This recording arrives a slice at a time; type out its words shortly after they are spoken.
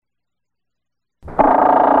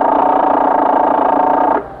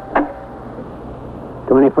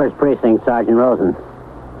21st Precinct, Sergeant Rosen.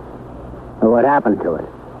 What happened to it?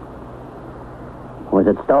 Was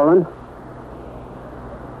it stolen?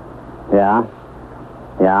 Yeah.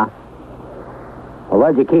 Well,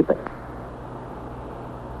 where'd you keep it?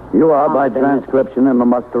 You are, by transcription, in the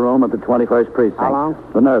muster room at the 21st Precinct. How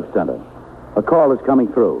long? The nerve center. A call is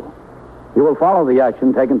coming through. You will follow the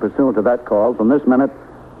action taken pursuant to that call from this minute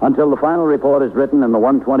until the final report is written in the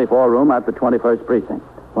 124 room at the 21st Precinct.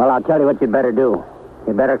 Well, I'll tell you what you'd better do.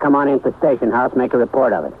 You'd better come on into the station house, make a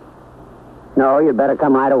report of it. No, you'd better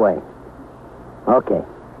come right away. Okay.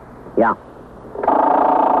 Yeah.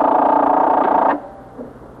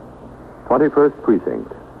 21st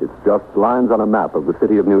Precinct. It's just lines on a map of the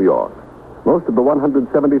city of New York. Most of the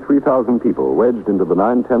 173,000 people wedged into the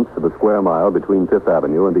 9/10 of a square mile between Fifth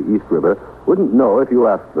Avenue and the East River wouldn't know if you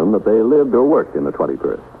asked them that they lived or worked in the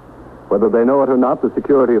 21st. Whether they know it or not, the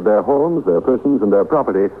security of their homes, their persons, and their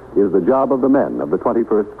property is the job of the men of the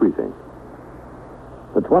 21st Precinct.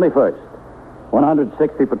 The 21st.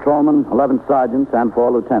 160 patrolmen, 11 sergeants, and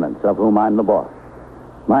 4 lieutenants, of whom I'm the boss.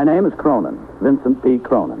 My name is Cronin, Vincent P.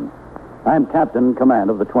 Cronin. I'm captain in command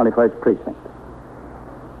of the 21st Precinct.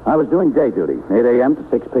 I was doing day duty, 8 a.m. to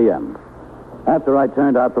 6 p.m. After I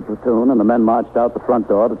turned out the platoon and the men marched out the front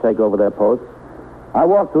door to take over their posts, I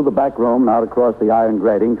walked through the back room and out across the iron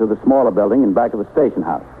grating to the smaller building in back of the station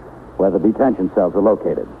house, where the detention cells are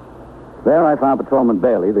located. There I found Patrolman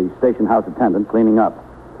Bailey, the station house attendant, cleaning up.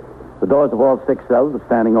 The doors of all 6 cells were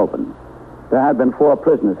standing open. There had been 4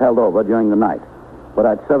 prisoners held over during the night, but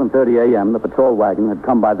at 7:30 a.m., the patrol wagon had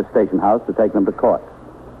come by the station house to take them to court.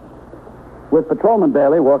 With Patrolman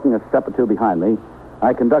Bailey walking a step or two behind me,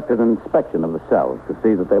 I conducted an inspection of the cells to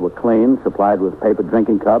see that they were clean, supplied with paper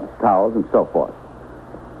drinking cups, towels, and so forth.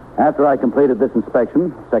 After I completed this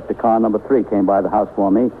inspection, Sector Car number 3 came by the house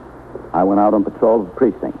for me. I went out on patrol of the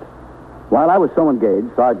precinct. While I was so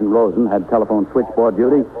engaged, Sergeant Rosen had telephone switchboard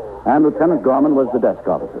duty, and Lieutenant Gorman was the desk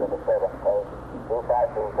officer.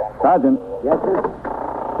 Sergeant. Yes, sir?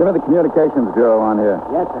 Give me the communications bureau on here.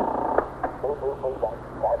 Yes, sir.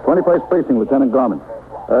 21st Precinct, Lieutenant Gorman.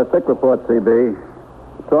 Sick report, CB.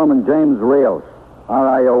 Patrolman James Rios.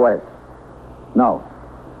 R-I-O-S. No.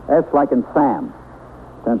 S like in Sam.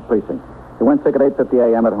 10th Precinct. He went sick at 8:50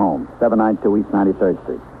 a.m. at home, 792 East 93rd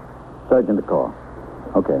Street. Surgeon to call.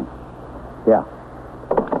 Okay. Yeah.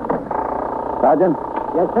 Sergeant?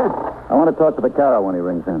 Yes, sir? I want to talk to the Caro when he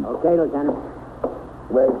rings in. Okay, Lieutenant.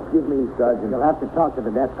 Well, excuse me, Sergeant. You'll have to talk to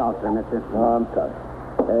the desk officer, mister. Oh, I'm sorry.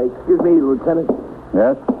 Excuse me, Lieutenant.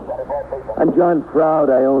 Yes? I'm John Froud.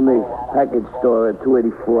 I own the package store at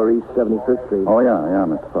 284 East 75th Street. Oh, yeah,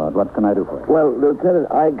 Mr. Ford. What can I do for you? Well,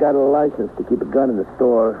 Lieutenant, I got a license to keep a gun in the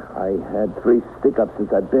store. I had 3 stick-ups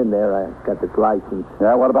since I've been there. I got this license.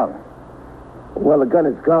 Yeah, what about it? Well, the gun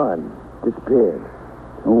is gone. Disappeared.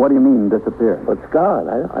 Well, what do you mean, disappeared? Well, it's gone.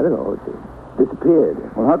 I don't know. It disappeared.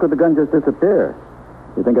 Well, how could the gun just disappear?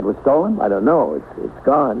 You think it was stolen? I don't know. It's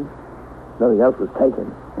gone. Nothing else was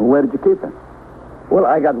taken. Well, where did you keep it? Well,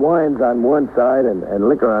 I got wines on one side and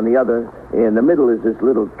liquor on the other. In the middle is this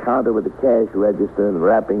little counter with the cash register and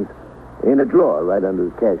wrappings in a drawer right under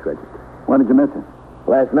the cash register. When did you miss it?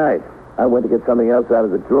 Last night. I went to get something else out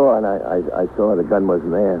of the drawer, and I saw the gun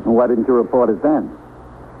wasn't there. Well, why didn't you report it then?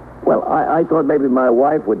 Well, I thought maybe my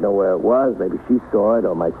wife would know where it was. Maybe she saw it,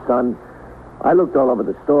 or my son. I looked all over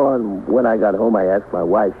the store, and when I got home, I asked my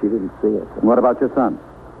wife. She didn't see it. What about your son?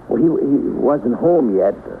 Well, he wasn't home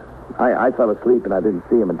yet. I fell asleep, and I didn't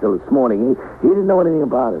see him until this morning. He didn't know anything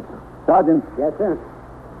about it. Sergeant. Yes, sir?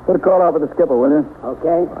 Put a call out for the skipper, will you?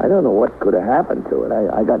 Okay. I don't know what could have happened to it.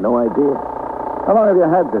 I got no idea. How long have you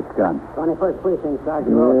had this gun? 21st Precinct,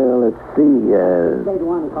 Sergeant Rosen. Well, let's see. Say the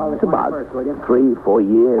one and call the It's about 21st, will you? 3-4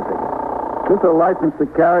 years ago. Is this a license to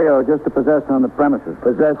carry or just to possess on the premises?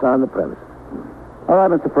 Possess on the premises. All right,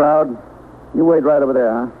 Mr. Proud. You wait right over there,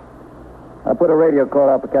 huh? I'll put a radio call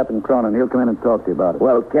out for Captain Cronin. He'll come in and talk to you about it.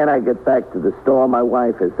 Well, can I get back to the store? My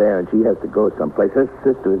wife is there, and she has to go someplace. Her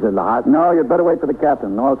sister is in the hospital. No, you'd better wait for the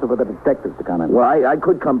captain, and also for the detectives to come in. Well, I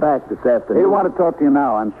could come back this afternoon. He'll want to talk to you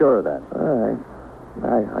now, I'm sure of that. All right.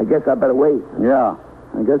 I guess I better wait. Yeah,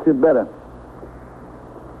 I guess you'd better.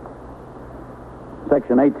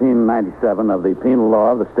 Section 1897 of the Penal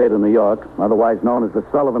Law of the State of New York, otherwise known as the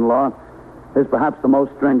Sullivan Law, is perhaps the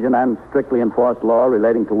most stringent and strictly enforced law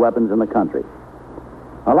relating to weapons in the country.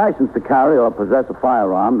 A license to carry or possess a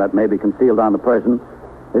firearm that may be concealed on the person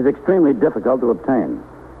is extremely difficult to obtain.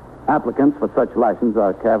 Applicants for such license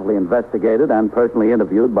are carefully investigated and personally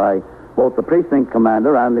interviewed by both the precinct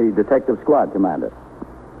commander and the detective squad commander.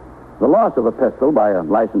 The loss of a pistol by a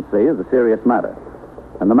licensee is a serious matter.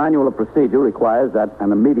 and the manual of procedure requires that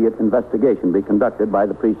an immediate investigation be conducted by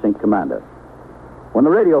the precinct commander. When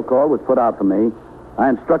the radio call was put out for me, I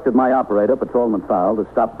instructed my operator, Patrolman Fowle, to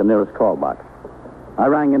stop at the nearest call box. I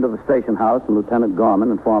rang into the station house, and Lieutenant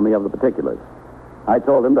Gorman informed me of the particulars. I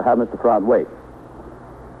told him to have Mr. Froud wait.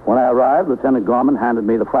 When I arrived, Lieutenant Gorman handed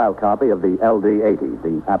me the file copy of the LD-80,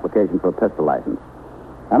 the application for a pistol license.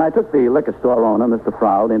 And I took the liquor store owner, Mr.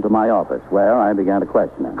 Froud, into my office, where I began to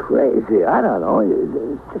question him. Crazy. I don't know.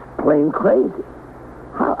 It's just plain crazy.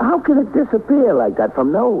 How can it disappear like that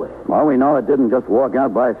from nowhere? Well, we know it didn't just walk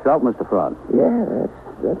out by itself, Mr. Froud. Yeah,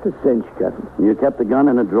 that's a cinch, Captain. You kept the gun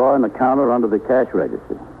in a drawer in the counter under the cash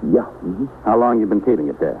register. Yeah. How long you been keeping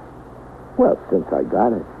it there? Well, since I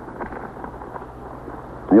got it.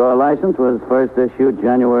 Your license was first issued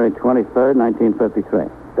January 23rd, 1953.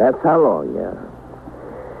 That's how long, yeah.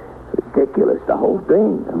 Ridiculous, the whole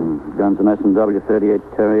thing. Guns an S&W 38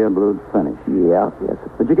 Terrier, blued finish. Yeah, yes.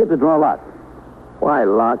 Did you keep the drawer locked? Well, I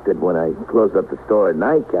locked it when I closed up the store at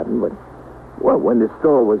night, Captain, but, well, when the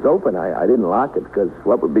store was open, I didn't lock it, because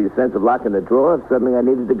what would be the sense of locking the drawer if suddenly I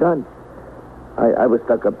needed the gun? I was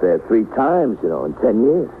stuck up there 3 times, in 10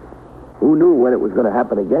 years. Who knew when it was going to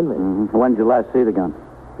happen again, man? When did you last see the gun?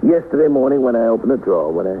 Yesterday morning when I opened the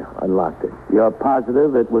drawer, when I unlocked it. You're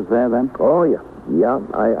positive it was there then? Oh, yeah. Yeah,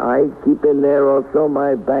 I keep in there also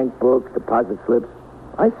my bank books, deposit slips.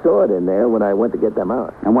 I saw it in there when I went to get them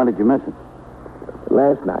out. And when did you miss it?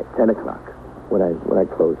 Last night, 10 o'clock, when I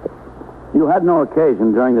closed it. You had no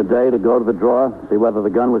occasion during the day to go to the drawer, see whether the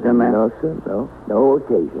gun was in there? No, sir, no. No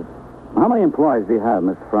occasion. How many employees do you have,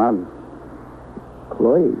 Mr. Froud?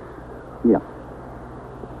 Employees? Yeah.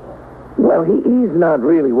 Well, he's not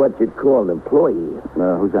really what you'd call an employee.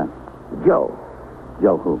 Who's that? Joe.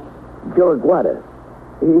 Joe who? Joe Aguada.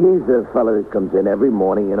 He's the fellow that comes in every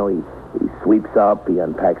morning. He sweeps up, he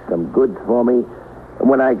unpacks some goods for me. And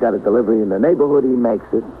when I got a delivery in the neighborhood, he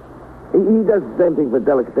makes it. He does the same thing for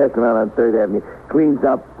Delicatessen out on 3rd Avenue. Cleans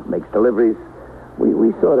up, makes deliveries.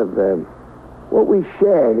 We sort of, we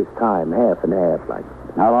share his time, half and half, like.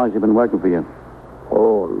 How long has he been working for you?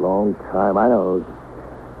 Oh, a long time. I don't know,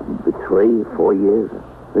 3, 4 years.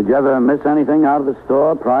 Did you ever miss anything out of the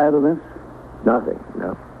store prior to this? Nothing,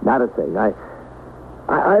 no. Not a thing. I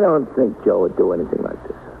don't think Joe would do anything like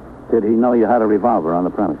this. Did he know you had a revolver on the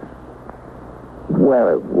premises? Well,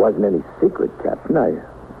 it wasn't any secret, Captain. I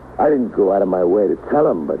didn't go out of my way to tell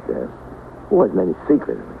him, but it wasn't any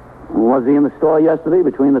secret. Was he in the store yesterday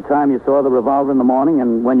between the time you saw the revolver in the morning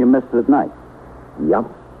and when you missed it at night? Yeah,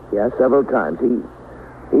 several times. He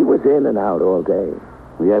was in and out all day.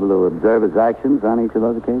 Were you able to observe his actions on each of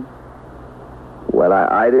those occasions? Well,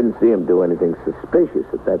 I didn't see him do anything suspicious,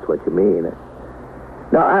 if that's what you mean.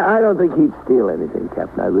 No, I don't think he'd steal anything,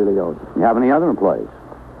 Captain. I really don't. You have any other employees?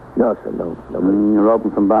 No, sir, no. You're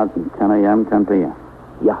open from about 10 a.m., 10 p.m.?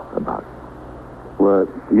 Yeah, about. Were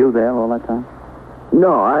you there all that time?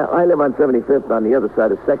 No, I live on 75th on the other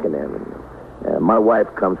side of 2nd Avenue. My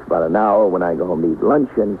wife comes for about an hour when I go home to eat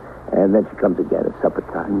lunch, and then she comes again at supper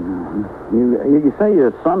time. You say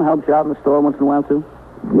your son helps you out in the store once in a while, too?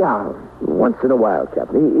 Yeah, once in a while,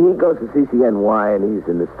 Captain. He goes to CCNY, and he's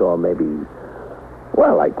in the store maybe,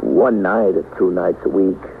 like 1 night or 2 nights a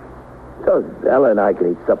week. So Ella and I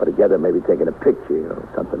can eat supper together, maybe taking a picture,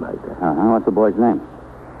 something like that. What's the boy's name?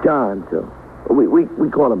 John, too. We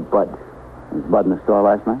call him Bud. Was Bud in the store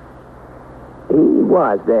last night? He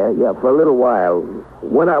was there, yeah, for a little while.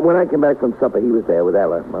 When I came back from supper, he was there with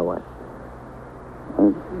Ella, my wife.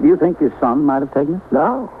 Do you think your son might have taken it?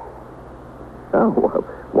 No. Well,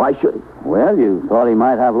 why should he? Well, you thought he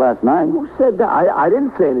might have last night. Who said that? I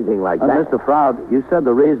didn't say anything like that. Mr. Froud, you said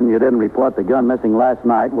the reason you didn't report the gun missing last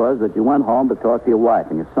night was that you went home to talk to your wife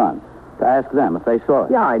and your son, to ask them if they saw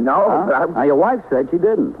it. Yeah, I know. But Now, your wife said she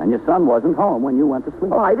didn't, and your son wasn't home when you went to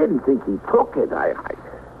sleep. Oh, I didn't think he took it. I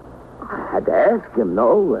had to ask him,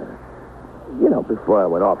 before I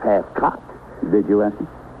went off half-cocked. Did you ask him?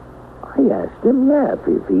 I asked him, yeah, if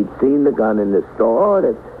he'd seen the gun in the store,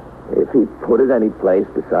 if he put it any place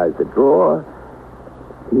besides the drawer.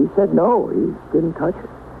 He said no, he didn't touch it.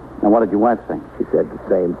 And what did your wife say? She said the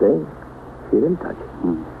same thing. She didn't touch it.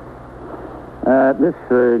 This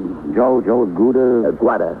Joe Aguada...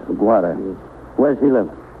 Aguada. Where's he live?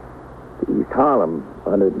 East Harlem,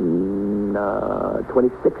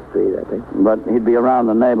 126th Street, I think. But he'd be around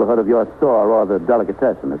the neighborhood of your store or the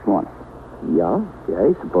Delicatessen this morning. Yeah,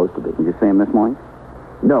 he's supposed to be. Did you see him this morning?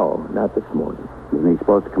 No, not this morning. Isn't he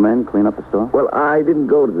supposed to come in, clean up the store? Well, I didn't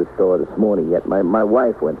go to the store this morning yet. My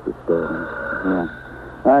wife went to the store.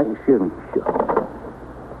 Yeah. Excuse me. Sure.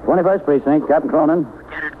 21st Precinct, Captain Cronin.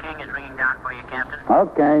 Lieutenant King is ringing down for you, Captain.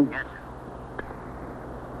 Okay. Yes, sir.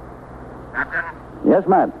 Captain, Yes,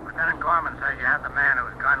 Matt. Lieutenant Gorman says you have the man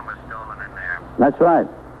whose gun was stolen in there. That's right.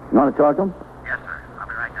 You want to talk to him? Yes, sir. I'll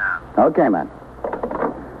be right down. Okay, Matt.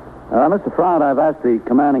 Mr. Froud, I've asked the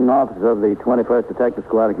commanding officer of the 21st Detective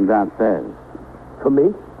Squad to come downstairs. For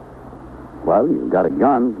me? Well, you've got a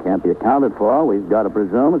gun. Can't be accounted for. We've got to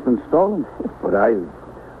presume it's been stolen. But I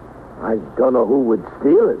don't know who would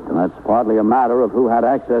steal it. And that's partly a matter of who had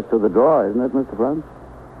access to the drawer, isn't it, Mr. Froud?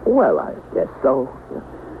 Well, I guess so. Yeah.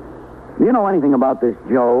 Do you know anything about this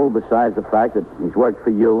Joe besides the fact that he's worked for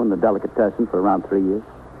you in the delicatessen for around 3 years?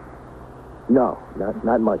 No,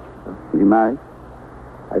 not much. No. Is he married?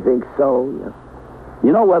 I think so, yeah.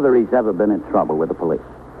 You know whether he's ever been in trouble with the police?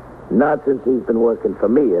 Not since he's been working for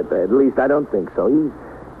me. At least I don't think so. He's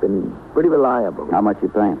been pretty reliable. How much you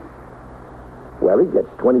paying? Well, he gets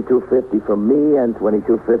 $22.50 from me and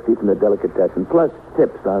 $22.50 from the delicatessen, plus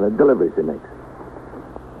tips on the deliveries he makes.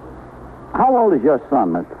 How old is your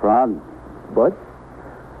son, Mr. Froud? But,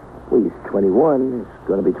 well, he's 21. He's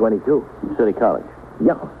going to be 22. In City College.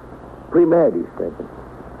 Yeah. Pre-med, he's taking.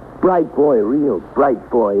 Bright boy, real bright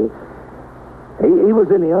boy. He was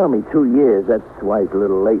in the Army 2 years. That's why he's a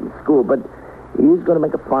little late in school. But he's going to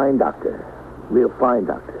make a fine doctor. Real fine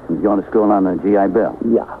doctor. He's going to school on the GI Bill.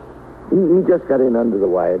 Yeah. He just got in under the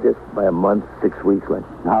wire, just by a month, 6 weeks late.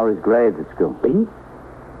 How are his grades at school? He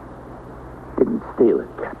didn't steal it,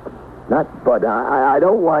 Captain. Not Bud. I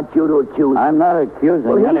don't want you to accuse... I'm not accusing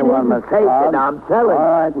Well, he anyone, didn't Mr. take Froud. it, I'm telling you.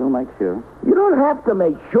 All right, we'll make sure. You don't have to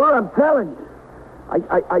make sure, I'm telling you.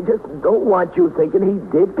 I just don't want you thinking he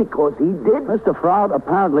did because he did. Mr. Froud,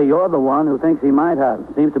 apparently you're the one who thinks he might have.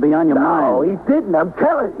 Seems to be on your mind. No, he didn't, I'm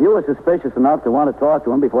telling you. You were suspicious enough to want to talk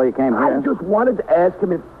to him before you came I here. just wanted to ask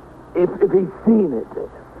him if he'd seen it.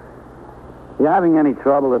 You having any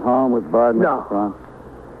trouble at home with Bud, No. Mr. Froud?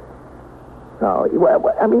 No,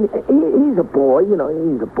 well, I mean, he's a boy, you know,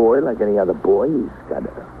 he's a boy like any other boy. He's got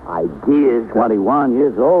ideas. 21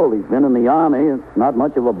 years old. He's been in the Army. It's not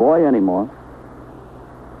much of a boy anymore.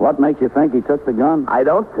 What makes you think he took the gun? I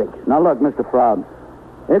don't think it. Now, look, Mr. Froud,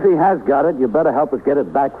 if he has got it, you better help us get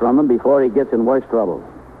it back from him before he gets in worse trouble.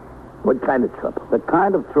 What kind of trouble? The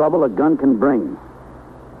kind of trouble a gun can bring.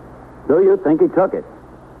 Do you think he took it?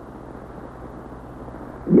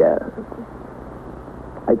 Yeah,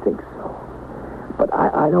 I think so. But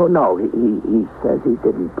I don't know. He says he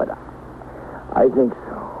didn't, but I think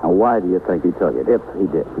so. Now, why do you think he took it, if he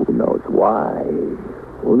did? Who knows why?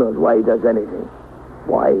 Who knows why he does anything?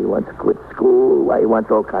 Why he wants to quit school? Why he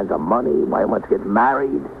wants all kinds of money? Why he wants to get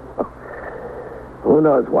married? Who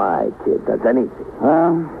knows why a kid does anything?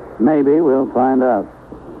 Well, maybe we'll find out.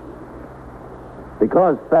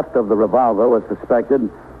 Because theft of the revolver was suspected,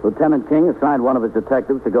 Lieutenant King assigned one of his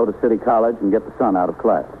detectives to go to City College and get the son out of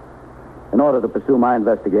class. In order to pursue my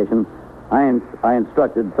investigation, I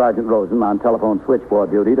instructed Sergeant Rosen on telephone switchboard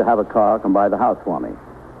duty to have a car come by the house for me.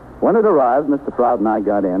 When it arrived, Mr. Froud and I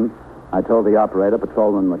got in. I told the operator,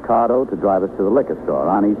 Patrolman Mercado, to drive us to the liquor store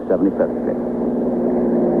on East 75th Street.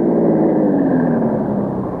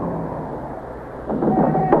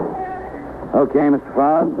 Okay, Mr.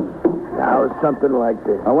 Froud. Now, something like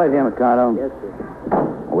this. Oh, wait here, Mercado. Yes, sir.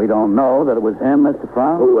 We don't know that it was him, Mr.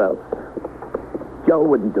 Froud. Who else? Joe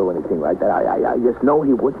wouldn't do anything like that. I just know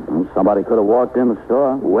he wouldn't. Well, somebody could have walked in the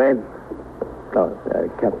store. When? Oh,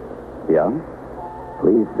 Captain. Yeah?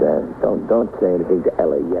 Please, don't say anything to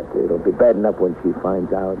Ella yet. It'll be bad enough when she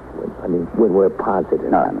finds out. When we're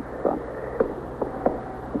positive. All right, Mr. Froud.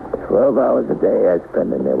 12 hours a day I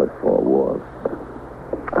spend in there with four walls.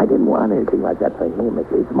 I didn't want anything like that for him.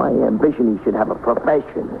 It's my ambition he should have a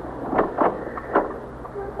profession.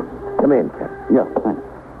 Come in, Captain. Yeah, thanks.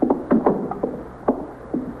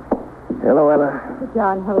 Hello, Ella.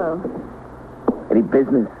 John, hello. Any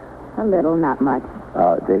business? A little, not much.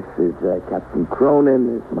 This is Captain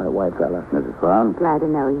Cronin. This is my wife, Ella. Mrs. Froud. Glad to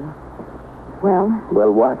know you. Well,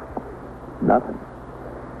 Well, what? Nothing.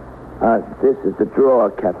 This is the drawer,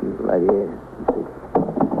 Captain, right here. You see?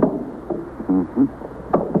 Mm-hmm.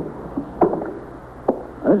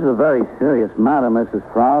 This is a very serious matter, Mrs.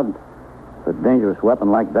 Froud. If a dangerous weapon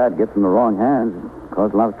like that gets in the wrong hands, it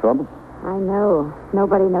causes a lot of trouble. I know.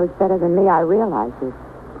 Nobody knows better than me. I realize it.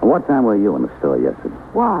 What time were you in the store yesterday?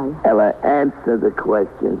 Why? Ella, answer the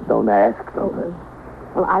questions. Don't ask them.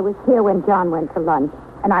 Well, I was here when John went to lunch,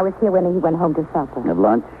 and I was here when he went home to supper. At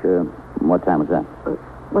lunch? What time was that?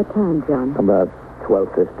 What time, John? About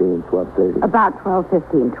 12:15, 12:30. About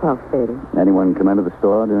 12:15, 12:30. Anyone come into the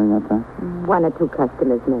store during that time? One or two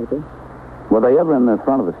customers, maybe. Were they ever in the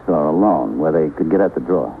front of the store alone, where they could get at the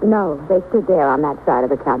drawer? No, they stood there on that side of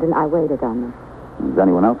the counter, and I waited on them. Was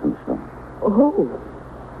anyone else in the store? Who?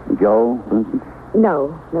 Joe, for instance?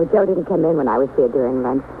 No, Joe didn't come in when I was here during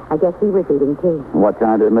lunch. I guess he was eating, too. What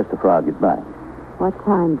time did Mr. Frog get back? What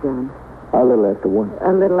time, John? A little after 1.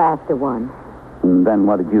 A little after 1. And then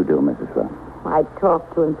what did you do, Mrs. Frog? I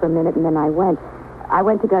talked to him for a minute, and then I went. I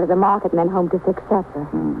went to go to the market and then home to fix supper.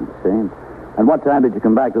 See? And what time did you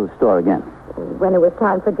come back to the store again? When it was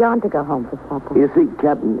time for John to go home for supper. You see,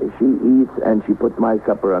 Captain, she eats and she puts my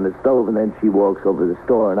supper on the stove, and then she walks over to the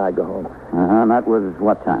store and I go home. And that was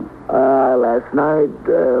what time? Last night,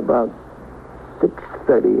 about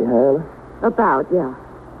 6:30, Helen. About, yeah.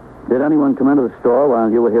 Did anyone come into the store while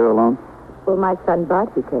you were here alone? Well, my son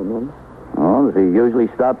Bud, he came in. Oh, does he usually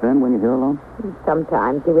stop in when you're here alone?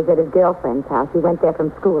 Sometimes. He was at his girlfriend's house. He went there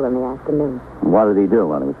from school in the afternoon. And what did he do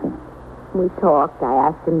while he was here? We talked. I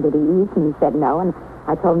asked him, did he eat? And he said no. And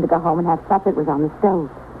I told him to go home and have supper. It was on the stove.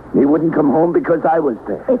 He wouldn't come home because I was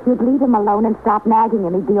there. If you'd leave him alone and stop nagging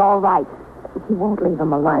him, he'd be all right. But you won't leave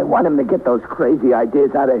him alone. I want him to get those crazy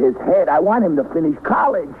ideas out of his head. I want him to finish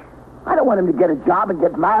college. I don't want him to get a job and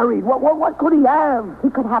get married. What could he have? He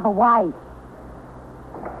could have a wife.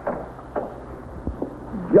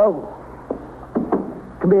 Joe.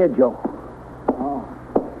 Come here, Joe. Oh.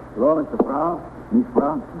 Hello, Mr. Frog? Miss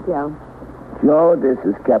Frog? Joe. Joe, this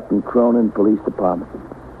is Captain Cronin, Police Department.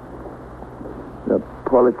 The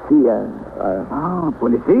Polizia.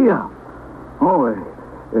 Policia. Oh,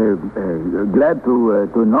 glad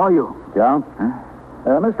to know you. Joe?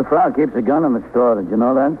 Huh? Mr. Frog keeps a gun in the store. Did you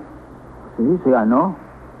know that? See, I know.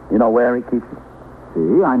 You know where he keeps it?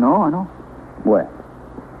 See, I know. Where?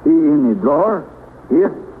 In the drawer.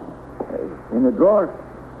 Here. In the drawer.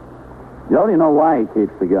 Joe, do you know why he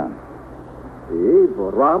keeps the gun? See,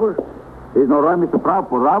 for robbers. There's no right, Mr. Proud,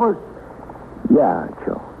 for robbers. Yeah,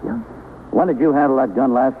 Joe. Yeah. When did you handle that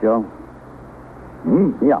gun last, Joe?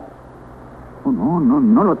 Me? Yeah. Oh,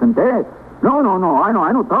 no, tenté. No, I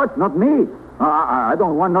know touch, not me. I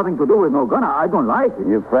don't want nothing to do with no gun. I don't like it.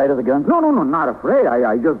 You afraid of the gun? No, not afraid.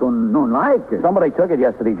 I just don't like it. Somebody took it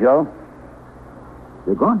yesterday, Joe.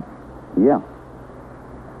 The gun? Yeah.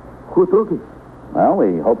 Who took it? Well,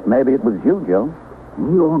 we hoped maybe it was you, Joe.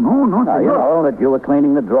 Oh, no, Now, you know that you were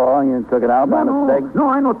cleaning the drawer and you took it out by mistake. No,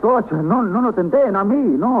 I no touch. No, tenté, not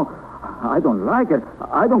me. No, I don't like it.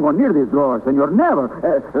 I don't go near these drawers, senor. Never.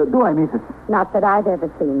 Do I, Mrs.? Not that I've ever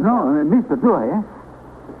seen. No, Mister, do I, eh?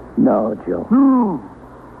 No, Joe. No,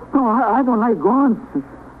 I don't like guns.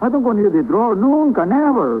 I don't go near the drawer. Nunca,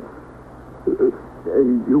 never.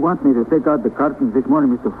 You want me to take out the curtains this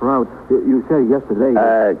morning, Mr. Froud? You said yesterday.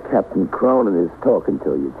 Captain Cronin is talking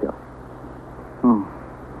to you, Joe.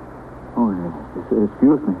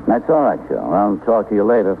 Excuse me. That's all right, Joe. I'll talk to you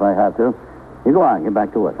later if I have to. You go on. Get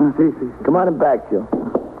back to work. See. Come on and back, Joe.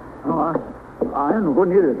 I don't go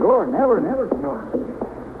near the drawer. Never, senor.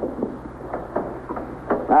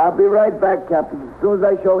 I'll be right back, Captain, as soon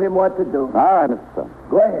as I show him what to do. All right, Mr. Stone.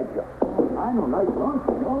 Go ahead, Joe. I don't like guns,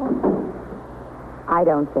 senor. I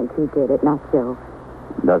don't think he did it, not Joe.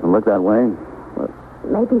 Doesn't look that way.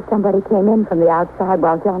 Maybe somebody came in from the outside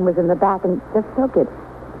while John was in the back and just took it.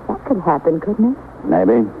 That could happen, couldn't it?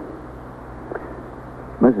 Maybe.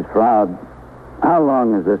 Mrs. Froud, how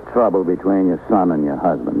long has this trouble between your son and your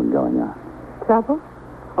husband been going on? Trouble?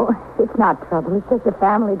 Oh, it's not trouble. It's just a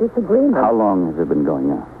family disagreement. How long has it been going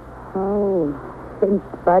on? Oh, since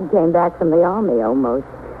Bud came back from the army, almost.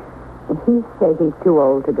 He says he's too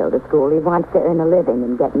old to go to school. He wants to earn a living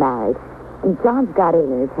and get married. And John's got it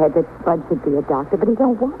in his head that Bud should be a doctor, but he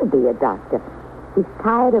don't want to be a doctor. He's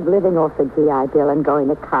tired of living off the GI Bill and going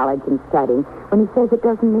to college and studying when he says it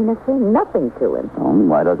doesn't mean a thing, nothing to him. Oh,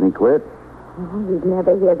 why doesn't he quit? Oh, he'd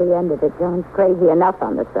never hear the end of it. John's crazy enough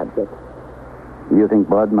on the subject. You think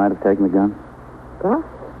Bud might have taken the gun? Bud?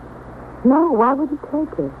 No, why would he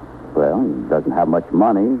take it? Well, he doesn't have much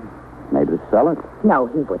money. Maybe to sell it. No,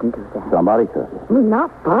 he wouldn't do that. Somebody took it.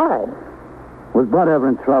 Not Bud. Was Bud ever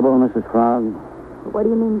in trouble, Mrs. Frog? What do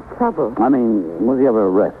you mean, trouble? I mean, was he ever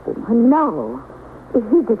arrested? No. He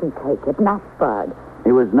didn't take it, not Bud.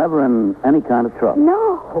 He was never in any kind of trouble.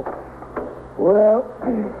 No. Well,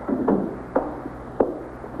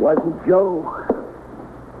 wasn't Joe.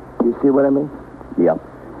 You see what I mean? Yep.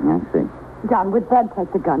 I see. John, would Bud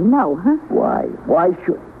take the gun? No, huh? Why? Why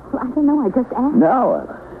should... Well, I don't know. I just asked.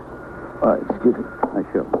 No. Excuse me.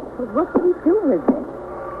 Sure. Well, what did he do with it?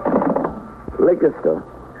 Liquor store.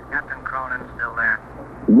 Is Captain Cronin still there?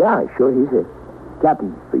 Yeah, sure, he's it.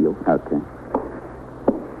 Captain, for you. Okay.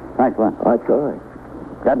 Thanks, Len. That's all right.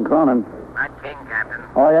 Captain Cronin. Matt King, Captain.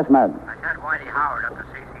 Oh, yes, Matt. I sent Whitey Howard up to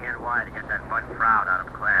CCNY to get that Bud Froud out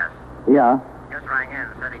of class. Yeah. Just rang in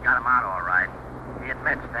and said he got him out all right. He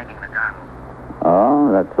admits taking the gun.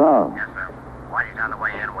 Oh, that's all. Yes, sir. Whitey's on the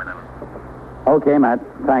way in with him. Okay, Matt.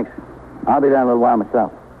 Thanks. I'll be there in a little while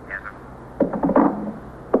myself. Yes, sir.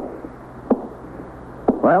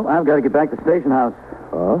 Well, I've got to get back to the station house.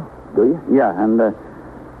 Oh, do you? Yeah, and I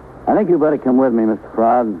think you better come with me, Mr.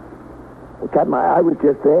 Froud. Well, Captain, I was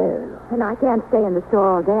just there. And I can't stay in the store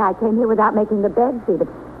all day. I came here without making the bed sheet.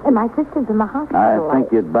 And my sister's in the hospital. I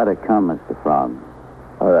think you'd better come, Mr. Froud.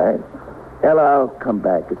 All right. Ella, I'll come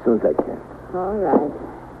back as soon as I can. All right.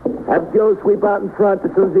 Have Joe sweep out in front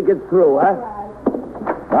as soon as he gets through, huh?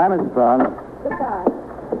 Bye, Mr. Froud. Goodbye.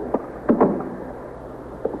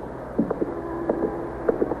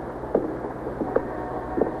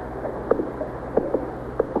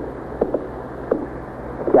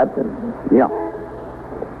 Captain, Yeah.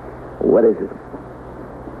 what is it?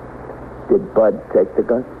 Did Bud take the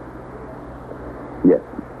gun? Yes.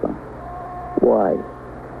 Why?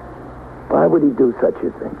 Why would he do such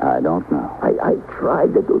a thing? I don't know. I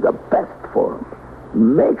tried to do the best for him.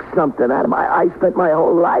 Make something out of him. I spent my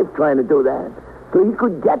whole life trying to do that. So he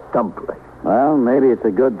could get someplace. Well, maybe it's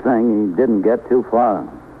a good thing he didn't get too far.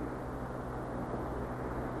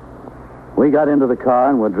 We got into the car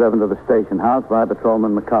and were driven to the station house by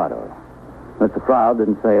Patrolman Mikado. Mr. Froud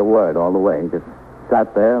didn't say a word all the way. He just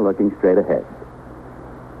sat there looking straight ahead.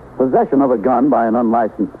 Possession of a gun by an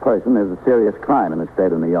unlicensed person is a serious crime in the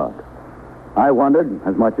state of New York. I wondered,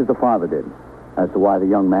 as much as the father did, as to why the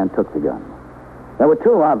young man took the gun. There were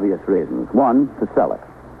two obvious reasons. One, to sell it.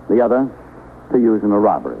 The other, to use in a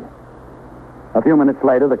robbery. A few minutes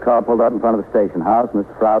later, the car pulled out in front of the station house.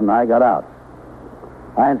 Mr. Froud and I got out.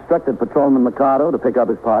 I instructed Patrolman Mikado to pick up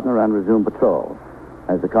his partner and resume patrol.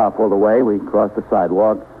 As the car pulled away, we crossed the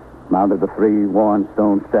sidewalk, mounted the 3 worn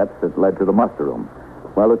stone steps that led to the muster room,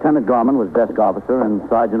 while Lieutenant Gorman was desk officer and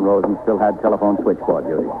Sergeant Rosen still had telephone switchboard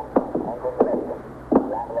duty.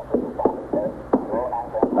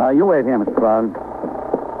 You wait here, Mr. Froud.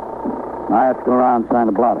 I have to go around and sign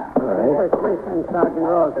a blotter. All right. First Policeman Sergeant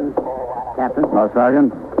Rosen. Captain. Hello,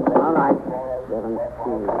 Sergeant. All right.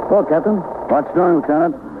 Hello, Captain. What's doing,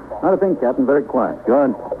 Lieutenant? Not a thing, Captain. Very quiet.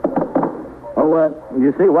 Good. Oh,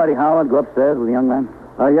 you see Whitey Howard go upstairs with the young man?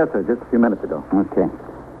 Yes, sir. Just a few minutes ago. Okay.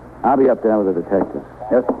 I'll be up there with the detective.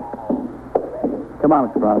 Yes. Come on,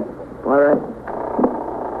 Mr. Froud. All right.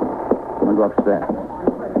 We'll go upstairs.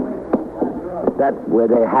 Is that where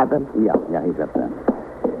they have him? Yeah, he's up there.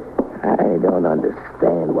 I don't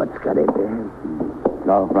understand what's got into him.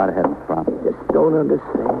 Go right ahead, Mr. Froud. Just don't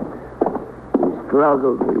understand. We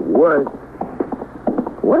struggled, we worked.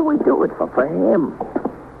 What do we do it for him?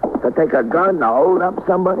 To take a gun to hold up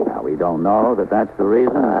somebody? Now, we don't know that that's the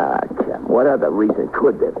reason. Chum, what other reason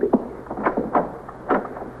could there be?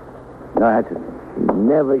 Go ahead, sir. He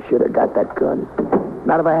never should have got that gun.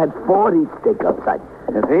 Not if I had 40 stick-ups.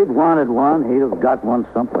 If he'd wanted one, he'd have got one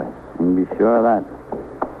someplace. You can be sure of that.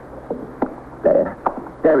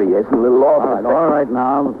 There he is, in a little office. All right,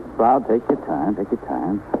 now, Froud, take your time.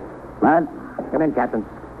 Matt? Come in, Captain.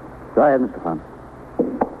 Go ahead, Mr. Froud.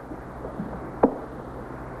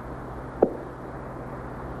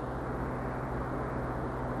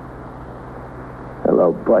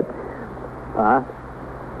 Hello, Bud. Huh?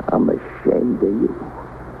 I'm ashamed of you.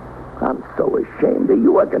 I'm so ashamed of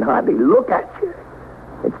you, I can hardly look at you.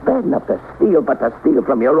 It's bad enough to steal, but to steal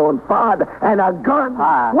from your own father and a gun.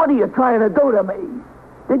 What are you trying to do to me?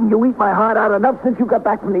 Didn't you eat my heart out enough since you got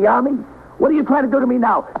back from the army? What are you trying to do to me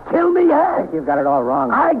now? Kill me, eh? You've got it all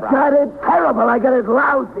wrong. I got it terrible. I got it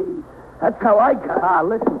lousy. That's how I got it.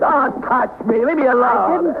 Listen. Don't touch me. Leave me alone.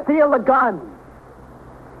 I didn't steal the gun.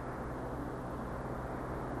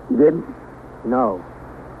 You didn't? No.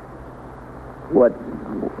 What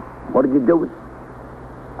did you do with it?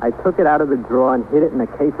 I took it out of the drawer and hid it in a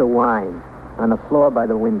case of wine on the floor by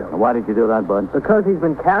the window. Why did you do that, Bud? Because he's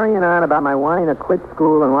been carrying on about my wanting to quit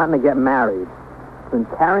school and wanting to get married. He's been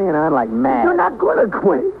carrying on like mad. You're not going to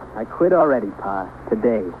quit. I quit already, Pa,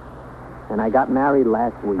 today. And I got married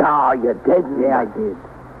last week. No, you didn't. Yeah, I did.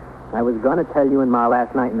 I was going to tell you and Ma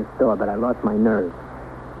last night in the store, but I lost my nerve.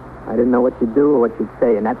 I didn't know what you'd do or what you'd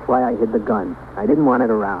say, and that's why I hid the gun. I didn't want it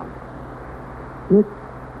around.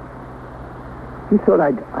 You thought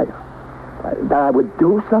that I would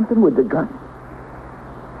do something with the gun?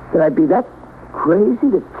 That I'd be that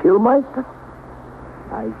crazy to kill myself?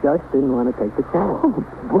 I just didn't want to take the chance. Oh,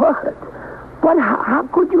 but how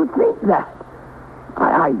could you think that?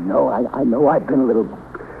 I know I've been a little...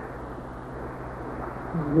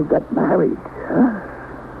 You got married,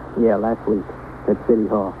 huh? Yeah, last week at City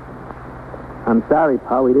Hall. I'm sorry,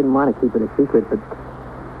 Pa, we didn't want to keep it a secret, but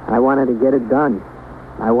I wanted to get it done.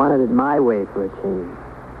 I wanted it my way for a change.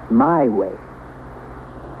 My way.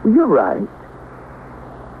 You're right.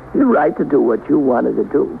 You're right to do what you wanted to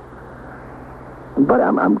do. But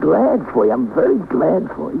I'm glad for you. I'm very glad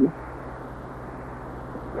for you.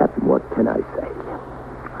 Captain, what can I say?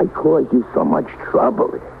 I caused you so much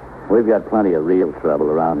trouble. We've got plenty of real trouble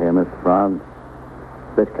around here, Mr. Frog.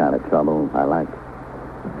 This kind of trouble I like.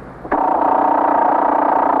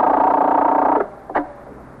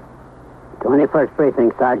 "21st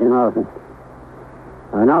Precinct, Sergeant Wilson."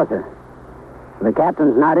 "Oh, no, sir. The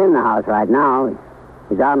captain's not in the house right now.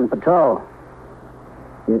 He's out on patrol."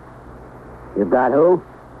 You've got who?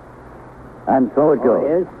 And so it goes.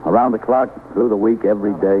 Yes? Around the clock, through the week,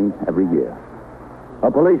 every day, every year.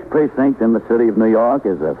 A police precinct in the city of New York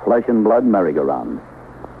is a flesh and blood merry-go-round.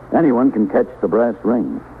 Anyone can catch the brass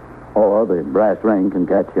ring, or the brass ring can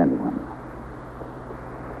catch anyone.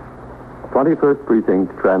 21st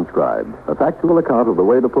Precinct transcribed. A factual account of the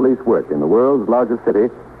way the police work in the world's largest city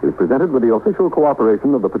is presented with the official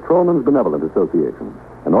cooperation of the Patrolmen's Benevolent Association,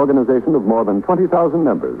 an organization of more than 20,000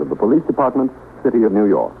 members of the Police Department, City of New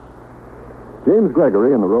York. James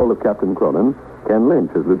Gregory in the role of Captain Cronin, Ken Lynch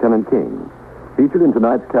as Lieutenant King. Featured in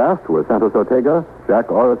tonight's cast were Santos Ortega, Jack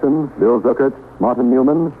Orison, Bill Zuckert, Martin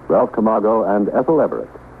Newman, Ralph Camargo, and Ethel Everett.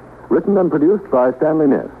 Written and produced by Stanley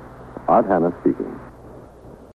Niss. Art Hanna speaking.